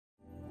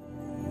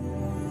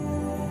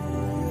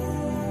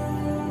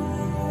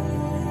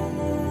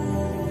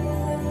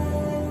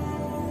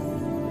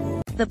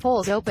The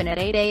polls open at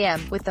 8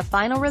 a.m., with the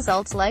final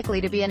results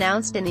likely to be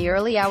announced in the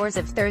early hours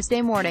of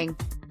Thursday morning.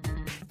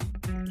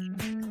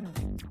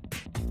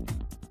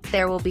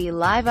 There will be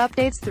live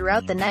updates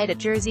throughout the night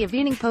at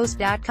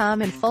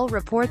unopposed.com and full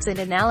reports and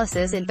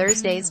analysis in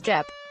Thursday's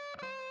JEP.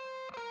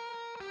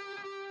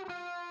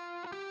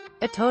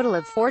 A total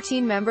of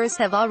 14 members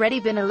have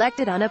already been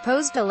elected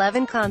unopposed,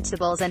 11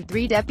 constables and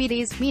 3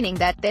 deputies, meaning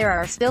that there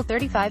are still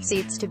 35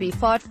 seats to be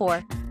fought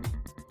for.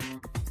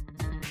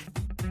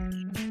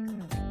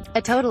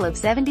 A total of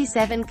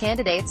 77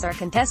 candidates are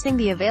contesting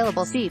the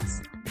available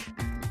seats.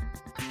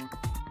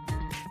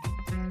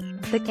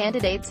 The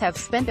candidates have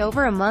spent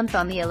over a month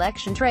on the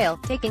election trail,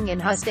 taking in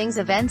hustings,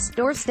 events,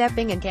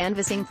 doorstepping and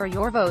canvassing for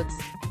your votes.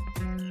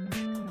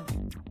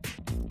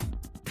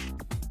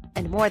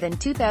 And more than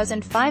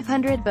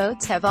 2,500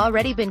 votes have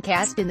already been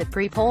cast in the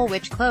pre-poll,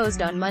 which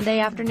closed on Monday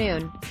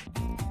afternoon.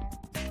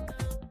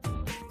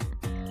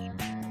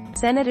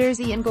 Senators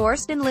Ian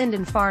Gorst and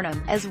Lyndon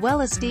Farnham, as well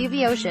as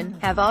Stevie Ocean,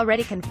 have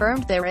already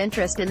confirmed their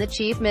interest in the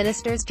Chief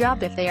Minister's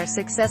job if they are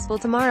successful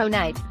tomorrow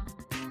night.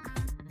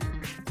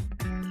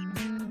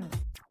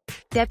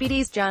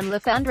 Deputies John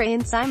LaFondre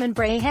and Simon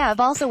Bray have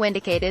also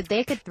indicated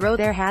they could throw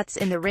their hats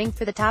in the ring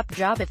for the top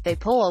job if they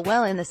poll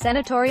well in the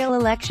senatorial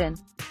election.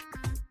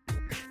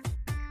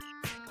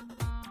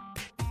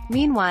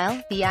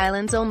 Meanwhile, the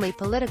island's only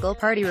political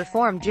party,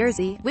 Reform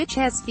Jersey, which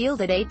has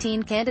fielded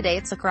 18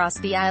 candidates across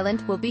the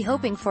island, will be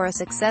hoping for a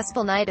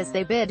successful night as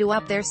they bid to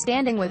up their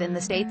standing within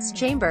the state's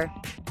chamber.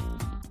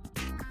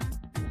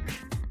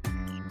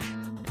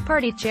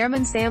 Party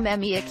Chairman Sam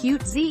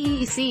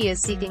Zec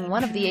is seeking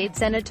one of the 8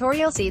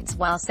 senatorial seats,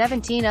 while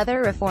 17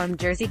 other Reform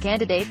Jersey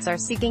candidates are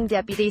seeking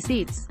deputy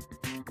seats.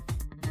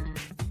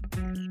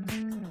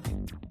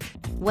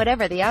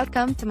 Whatever the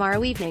outcome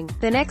tomorrow evening,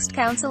 the next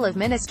Council of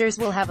Ministers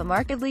will have a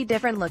markedly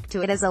different look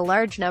to it, as a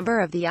large number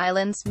of the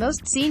island's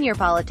most senior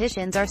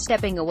politicians are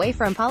stepping away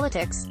from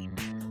politics.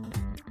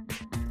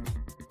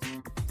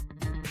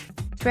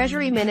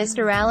 Treasury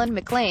Minister Alan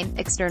McLean,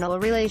 External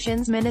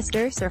Relations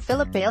Minister Sir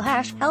Philip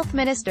Balehash, Health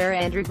Minister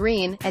Andrew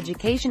Green,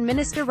 Education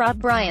Minister Rod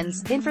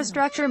Bryans,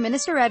 Infrastructure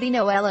Minister Eddie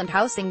Noel and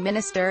Housing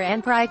Minister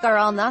Anne Pryke are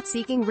all not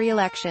seeking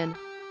re-election.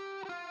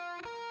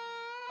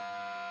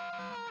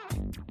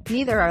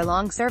 Neither are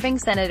long-serving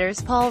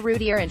Senators Paul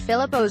Routier and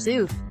Philip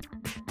Ozouf.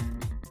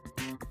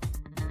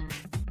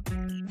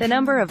 The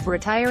number of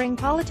retiring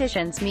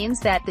politicians means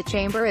that the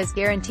chamber is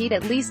guaranteed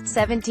at least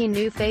 17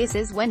 new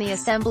faces when the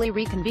Assembly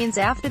reconvenes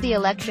after the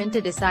election to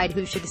decide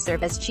who should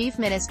serve as Chief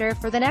Minister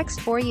for the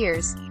next 4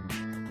 years.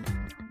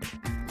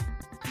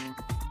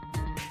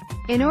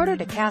 In order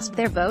to cast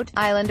their vote,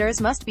 Islanders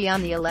must be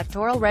on the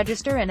electoral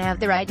register and have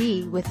their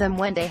ID with them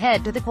when they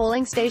head to the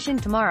polling station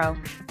tomorrow.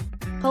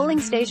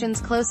 Polling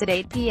stations close at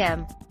 8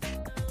 p.m.